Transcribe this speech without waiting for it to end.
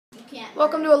can't.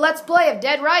 Welcome to a Let's Play of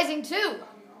Dead Rising 2.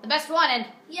 The best one, and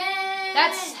yay!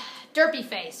 that's Derpy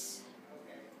Face.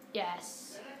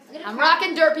 Yes. I'm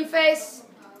rocking Derpy Face.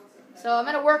 So I'm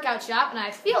in a workout shop, and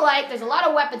I feel like there's a lot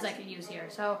of weapons I could use here.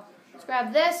 So let's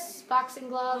grab this boxing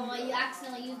glove. Oh, you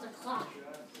accidentally used a clock.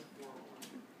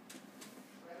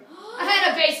 I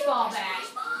had a baseball bat.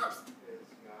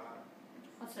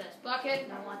 What's this? Bucket?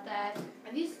 Don't want that.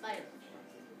 I've used spider.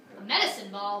 A medicine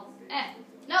ball?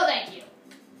 No thank you.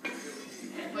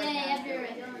 Yay, after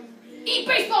Eat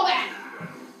baseball bat!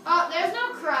 Oh, there's no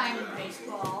crime in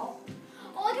baseball.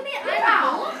 Oh, I can be an iron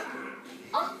golem?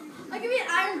 Oh, I can be an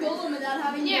iron golem without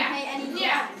having to pay any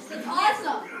coins. That's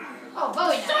awesome. Oh,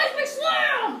 Bowie knife. Seismic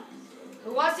slam!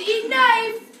 Who wants to eat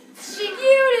knife?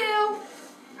 You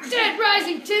do. Dead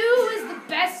Rising 2 is the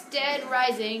best Dead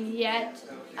Rising yet.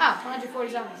 Oh,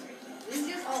 140 zombies. It's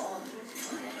just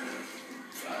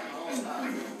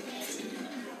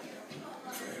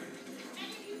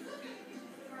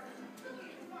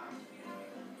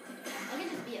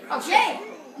Oh shit!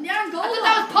 The iron golem. I thought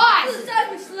that was pie. This is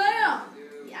seismic slam.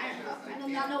 The iron golem. I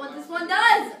do not know what this one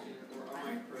does.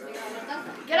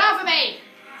 Get off of me!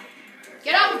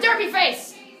 Get off of Derpy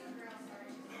Face!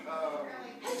 Are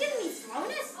you giving me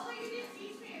slowness?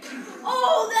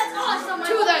 Oh, that's awesome!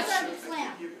 To the seismic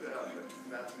slam.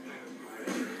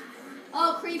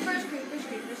 Oh, creepers!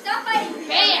 Stop fighting! Creepers.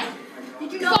 Bam!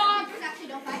 Did you know creepers actually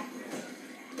don't fight?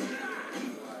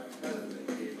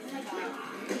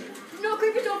 No,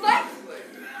 creepers don't fight?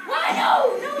 Why?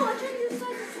 No, I'm trying to use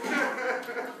seismic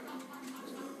slam.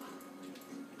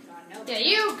 Yeah,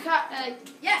 you cut.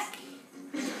 Yes!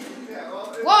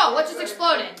 Whoa, what just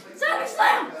exploded? Seismic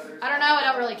slam! I don't know, I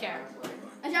don't really care.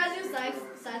 I tried to do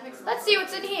seismic slam. Let's see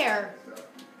what's in here.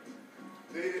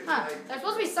 Huh, there's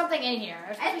supposed to be something in here.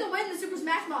 I have to win the Super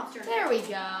Smash Monster. There we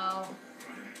go.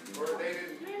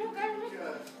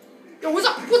 Yo, Oh,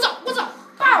 what's up?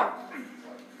 Bow!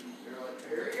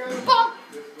 Bonk!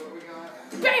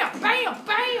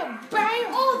 Bam!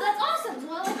 Oh, that's awesome!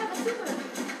 So I have a super.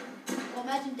 Well,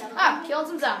 imagine devil. Killed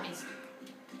some zombies.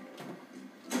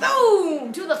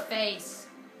 Boom! To the face.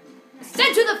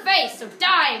 Sent to the face, so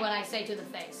die when I say to the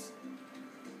face.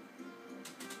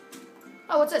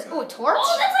 Oh, what's this? Oh, a torch?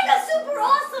 Oh, that's like a super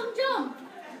awesome jump!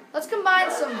 Let's combine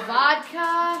some vodka.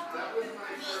 Oh,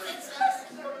 that's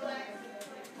awesome!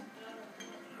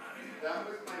 That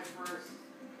was my first.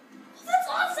 Oh, that's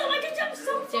awesome! I can jump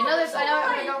so far! I know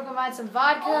I'm gonna go combine some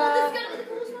vodka Oh, this is gonna be the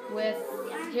coolest one.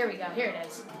 with. Here we go. Here it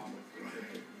is.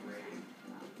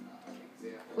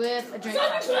 With a drink.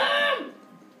 Seismic slam!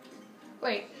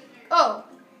 Wait. Oh.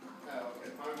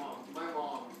 My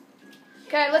mom.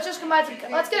 Okay, let's just combine some.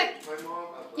 Let's get a. My mom.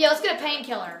 Let's get a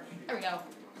painkiller. There we go.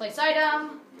 Place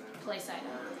item.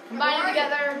 Combine them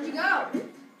together. Where'd you go?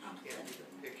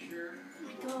 Picture.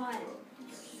 Oh my god.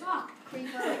 Fuck,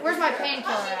 creeper. Where's my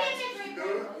painkiller at?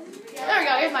 There we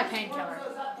go. Here's my painkiller.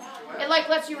 It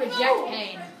lets you reject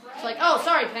pain. It's like, oh,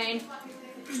 sorry, pain.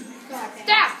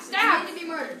 Stab! You need to be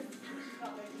murdered.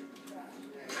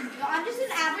 No, I'm just an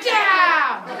average.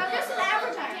 Stab! I'm just an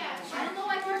average iron golem. I don't know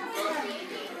why people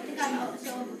think I'm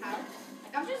so overpowered.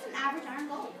 I'm just an average iron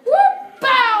golem. Whoop!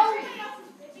 Bow!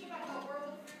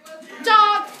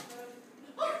 Dog!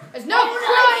 There's no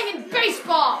crying in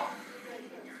baseball!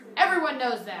 Everyone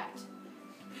knows that.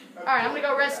 Alright, I'm gonna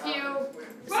go rescue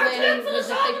this lady. There's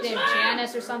a thing named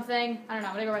Janice or something. I don't know,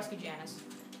 I'm gonna go rescue Janice.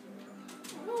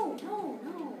 No.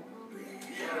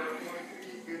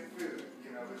 Good food,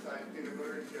 besides peanut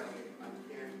butter and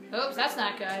jelly. Oops, that's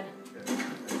not good.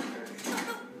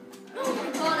 Oh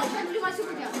my god, I tried to do my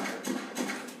super jump.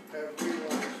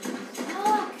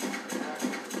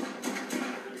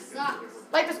 Sucks.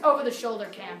 Like this over-the-shoulder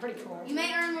cam, pretty cool. You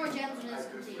may earn more gems in this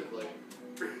completed game.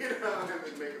 What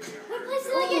place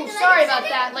did I Ooh, get? Did I sorry get about second?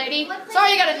 that, lady. What place Sorry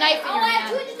did you got I a get? knife in Oh, your I have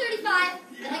hand.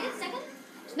 235. Did I get second?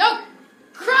 No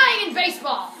crying in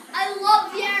baseball. I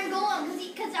love the iron golem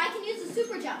because I can use the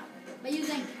super jump by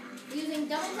using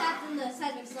double tap and the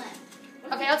seismic slam.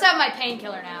 Okay, let's have my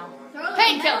painkiller now. Throw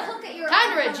Painkiller. a hook at your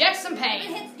Time to arm. reject some It pain.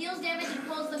 hits, deals damage, and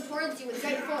pulls them towards you with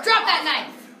great force. Drop that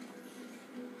knife.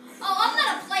 Oh, I'm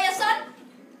not a player, son.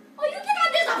 Oh, you think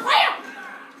I'm just a player?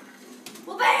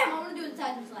 Well, bam! I'm gonna do a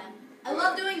seismic slam. I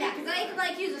love doing that because then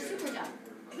I can use a super jump.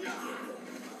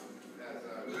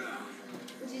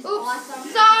 Which is Oops, awesome.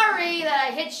 sorry that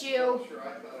I hit you.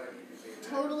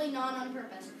 Totally not on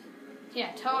purpose.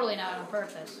 Yeah, totally not on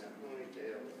purpose.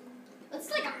 It's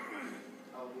like a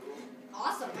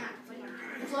awesome map. It's like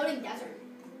a floating desert.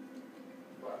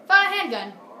 Found a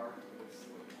handgun.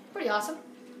 Pretty awesome.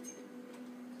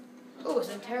 Ooh, a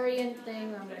Centurion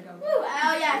thing. I'm gonna go. Woo!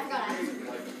 Oh yeah, I forgot.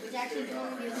 It's actually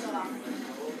doing reviews so often.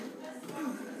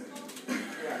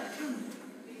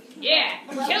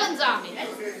 Killing zombies.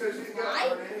 Okay, so she's got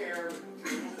one hair with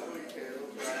two ponytails,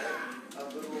 right? A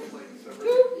little, like, summer.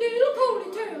 Two little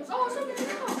ponytails. Oh, something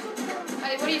else.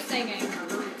 Hey, what are you singing? Sorry,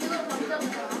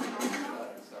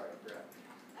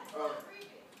 crap.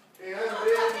 And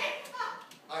then,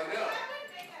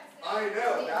 I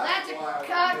know, that's why I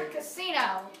Atlantic Casino.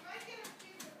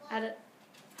 Had it.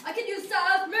 I could use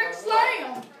seismic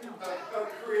slam. of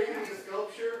creating a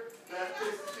sculpture that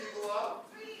pisses people off.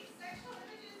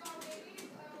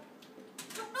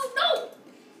 No.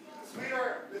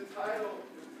 Sweetheart, the title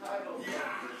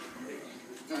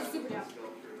She's a super down.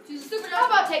 She's a super How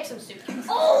down. about take some suitcases?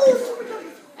 Oh, super down.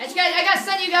 I gotta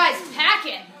send you guys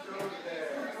packing. Go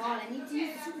there. God, I need to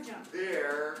use the super jump.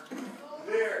 There.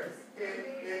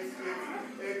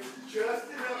 It's just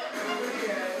enough over the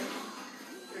edge.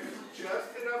 It's just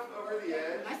enough over the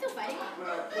edge. Am I still fighting? When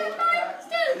I pull I'm it back,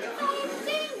 still you fighting.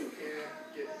 can't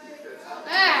get to this. Oh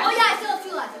Ah, yeah, I still have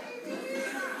 2 left.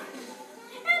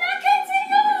 And I can see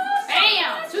yours.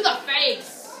 bam! To the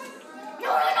face. No.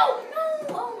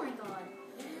 Oh my God.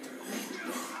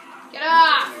 Get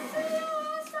off.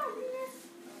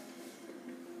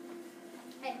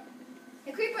 Hey,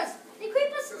 creepers.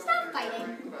 Stop fighting.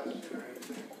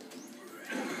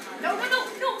 No.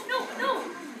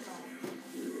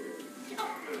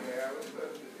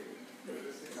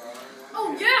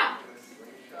 Oh yeah.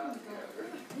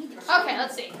 Okay,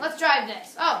 let's see. Let's drive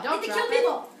this. Oh, I don't need to drop kill it.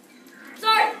 people.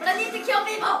 Sorry, but I need to kill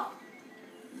people.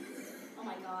 Oh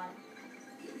my God.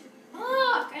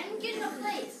 Look, I didn't get in a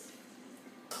place.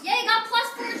 Yeah, I got plus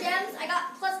 4 gems. I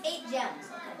got plus 8 gems.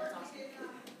 Okay, that's awesome.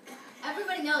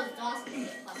 Everybody knows it's awesome to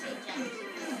get plus 8 gems.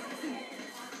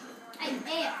 Hey.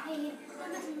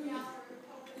 Don't mess with me. No,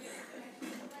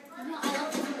 I love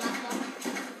this black one.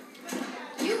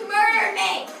 You murdered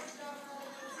me.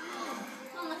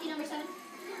 Oh, lucky number 7.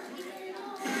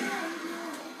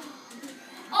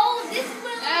 Oh, this is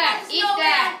when Eat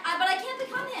that. But I can't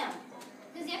become him.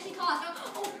 Because he actually costs.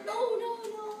 Oh, no.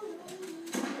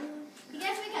 You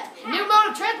guys make a New mode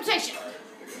of transportation.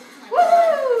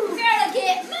 Woo! Gotta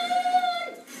get mad.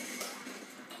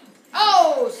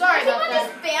 Oh, sorry I about keep on that.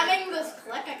 just spamming this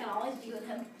click. I can always be with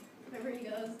him wherever he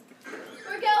goes.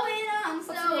 We're going on What's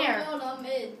in so here? on a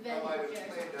mid-adventure.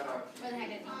 Where the heck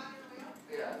is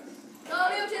he? Yes.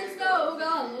 Newton Snow,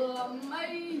 I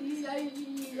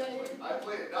I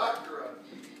play a doctor of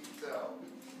so.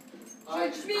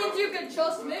 Which means you can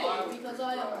trust me because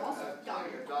I am awesome.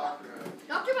 Playing a doctor of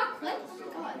Dr. McClip?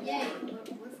 Oh my God, yay.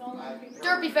 We're following.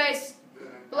 Derpy face.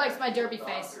 Who likes my derpy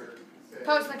face?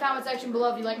 Post in the comment section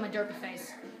below if you like my derpy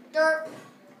face. Derp. I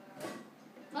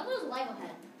thought it was a Lego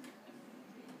head.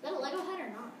 Is that a Lego head or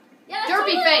not? Yeah, that's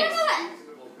Derpy totally a face. Lego head.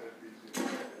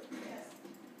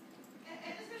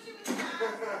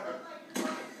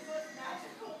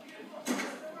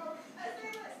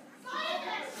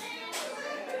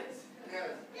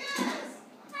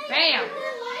 Bam.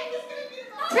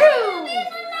 Woo.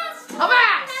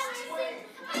 Avast.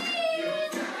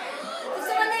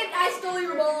 Someone named I stole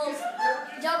your balls.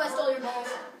 Job, I stole your balls.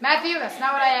 Matthew, that's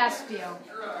not what I asked you.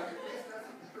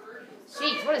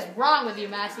 Jeez, what is wrong with you,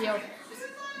 Matthew? Shut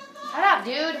up,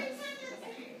 dude. Okay,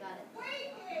 got it.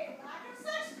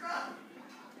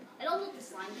 I don't think the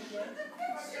slime can do it.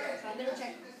 So I better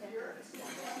check.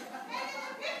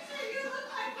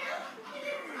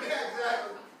 Yeah,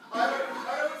 exactly. I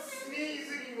don't sneeze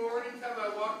anymore anytime I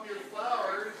walk near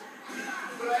flowers,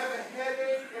 but I have a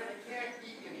headache and I can't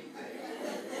eat anything.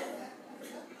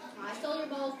 I stole your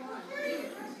balls once.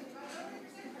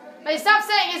 Hey, stop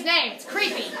saying his name. It's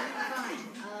creepy. Fine.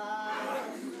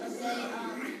 Let's say,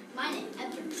 my name,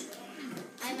 Edgar.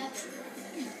 I'm Edgar.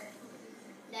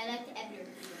 I like to Edgar.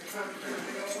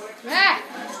 Ah,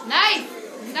 knife.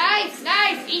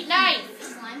 Eat knife.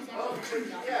 Slime's Oh, actually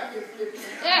yeah,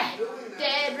 if Yeah,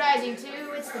 Dead Rising 2.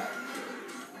 It's the.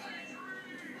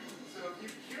 so if you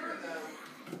cure them,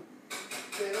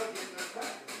 they don't get their pet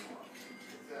anymore.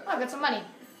 Oh, I got some money.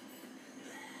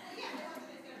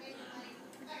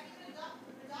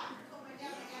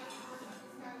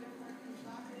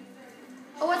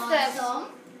 Oh, what's this?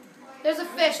 Awesome. There's a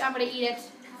fish. I'm gonna eat it.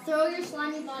 Throw your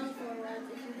slimy body forward.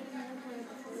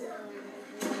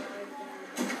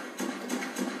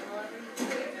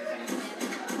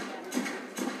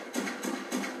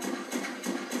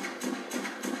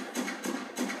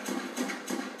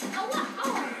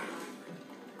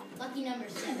 Lucky number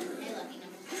 7. Hey, lucky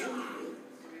number 7.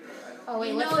 Oh wait,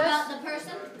 You what's know this? about the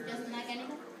person who doesn't like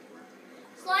anything?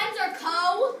 Slimes are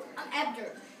co. I'm Ebder.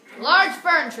 Large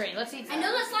fern tree. Let's eat I that.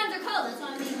 know that slimes are co. That's why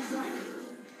I'm making a slime.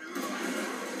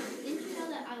 Didn't you know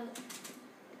that I?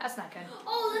 That's not good.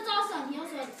 Oh, that's awesome. He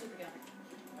also has a super gun.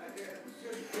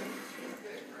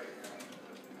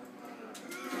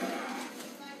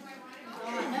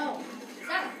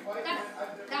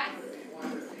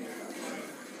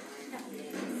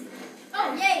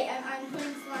 I'm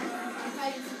putting slime. I'm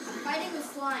fighting with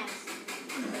slimes.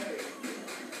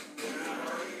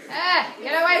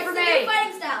 Get away from It's me! a new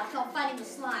fighting style. It's called fighting with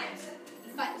slimes.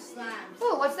 You fight with slimes.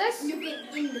 Ooh, what's this? You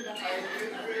get into them.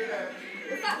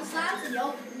 You fight with slimes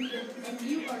and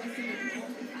you are defeated.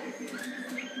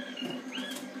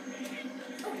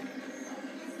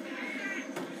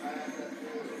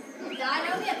 You died.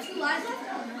 I only have 2 lives left.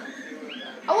 Oh,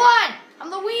 no. I won! I'm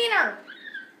the wiener!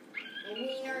 The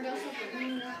wiener goes up the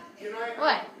wiener.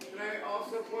 What? Can I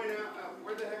also point out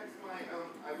where the heck's my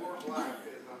I wore black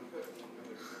is on cooking.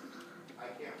 I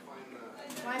can't find the.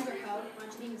 Slimes are code. Why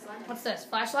don't you being slime? What's this?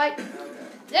 Flashlight? Okay.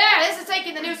 Yeah, this is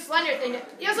taking the new Slender thing.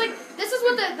 He was like, this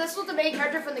is what the main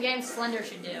character from the game Slender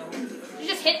should do. He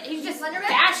just Slenderman?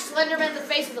 bash Slenderman in the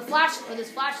face with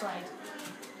his flashlight.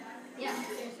 Yeah.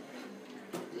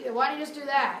 Yeah, why did he just do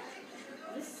that?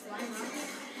 This slime rocket.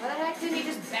 Why the heck didn't he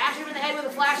just bash him in the head with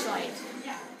a flashlight?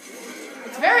 Yeah.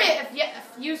 It's very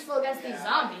useful against these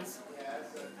zombies.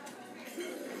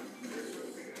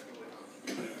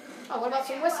 Oh, what about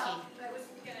some whiskey?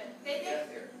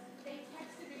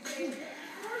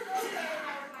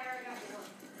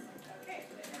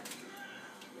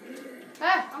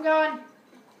 I'm going.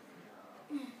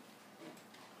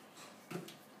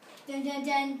 Dun dun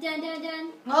dun dun dun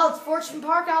dun. Well, it's Fortune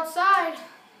Park outside.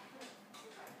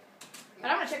 But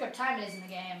I'm gonna check what time it is in the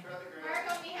game.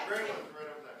 Margo, we have the Grey same. one's right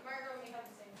over there. Margo, we have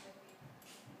the same thing.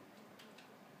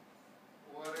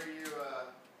 What are you,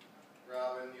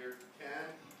 Robin? You're 10?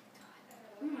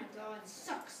 Oh my god, it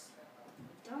sucks.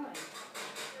 Die.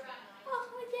 You're about 9.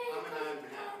 Oh, yay. I'm a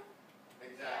 9.5.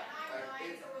 Exactly.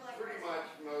 It's pretty much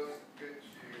most good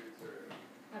shoes are.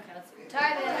 Okay, let's see.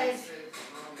 Time is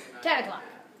 10 o'clock.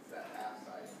 It's that half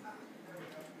size.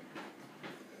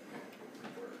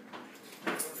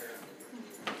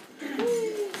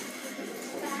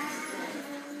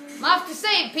 I'm off to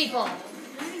save people.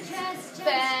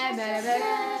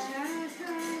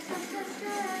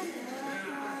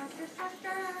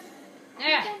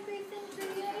 Yeah.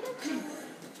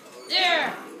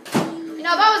 Yeah. You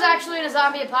know, if I was actually in a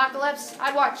zombie apocalypse,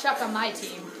 I'd want Chuck on my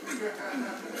team.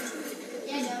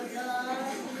 Yeah, no,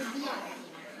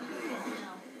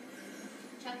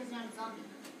 Chuck is not a zombie.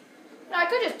 No, I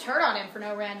could just turn on him for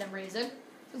no random reason.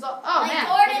 Oh Like man,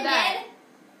 Gordon look at that. did.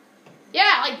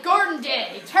 Yeah, like Gordon did.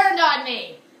 He turned on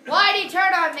me. Why'd he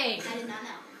turn on me? I did not know.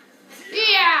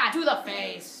 Yeah, to the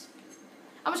face.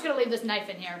 I'm just gonna leave this knife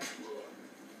in here.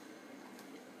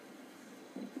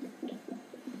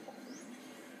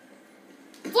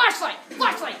 Flashlight!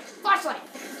 Flashlight! Flashlight!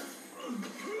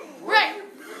 Right!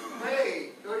 Hey,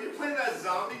 are you playing that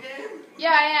zombie game?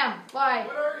 Yeah, I am. Why?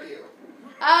 What are you?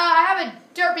 I have a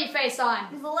derpy face on.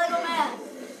 He's a Lego man.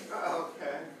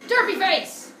 Okay. Derpy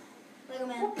face! Lego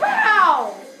man.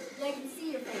 Wow! I can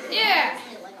see your face. Yeah.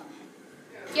 He's a Lego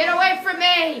man. Get away from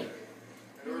me!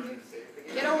 In order to save the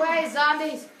game, Get away,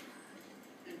 zombies!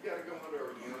 you've got to go under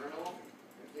a urinal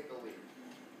and take a leak.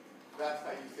 That's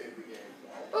how you save the game.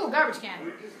 Ooh, garbage can.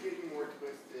 We're just getting more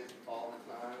twisted all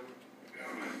the time.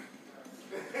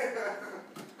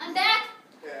 I'm back.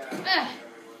 Yeah.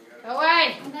 Go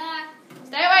away! I'm back.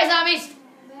 Stay away, zombies!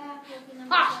 I'm back. Working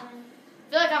number Ha! 7.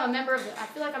 I feel like I'm a member of I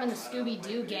feel like I'm in the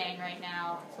Scooby-Doo gang right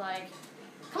now. It's like,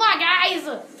 come on, guys!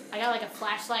 I got like a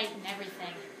flashlight and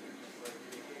everything.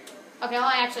 Okay, all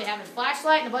I actually have is a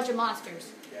flashlight and a bunch of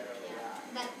monsters.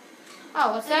 That,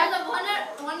 Oh, what's that?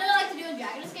 the one that I like to do in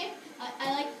Dragon Escape,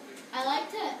 I like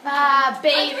to. Ah, I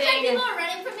pretend bathing. people are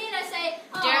running from me and I say,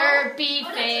 oh, Derpy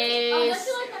don't face.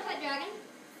 you like my pet dragon?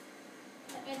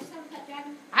 I just have a pet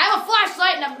dragon. I have a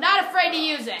flashlight and I'm not afraid to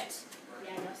use it.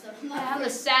 Yeah, I know. So I'm the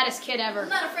saddest kid ever. I'm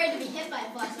not afraid to be hit by a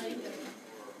flashlight either.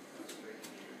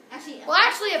 Well,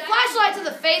 actually, a flashlight to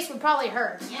the face would probably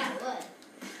hurt. Yeah, it would.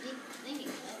 Thinking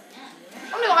of it. Yeah,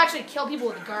 you're I'm gonna actually kill people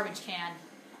with a garbage can.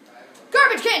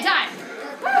 Garbage can time!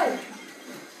 Woo!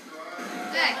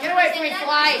 Hey, get away from me,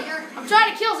 Fly! I'm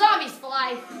trying to kill zombies,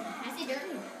 Fly! I say dirt.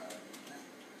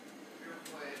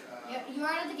 You are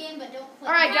out of the game, but don't play.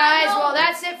 Alright, guys, well,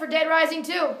 that's it for Dead Rising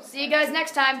 2. See you guys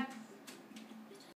next time.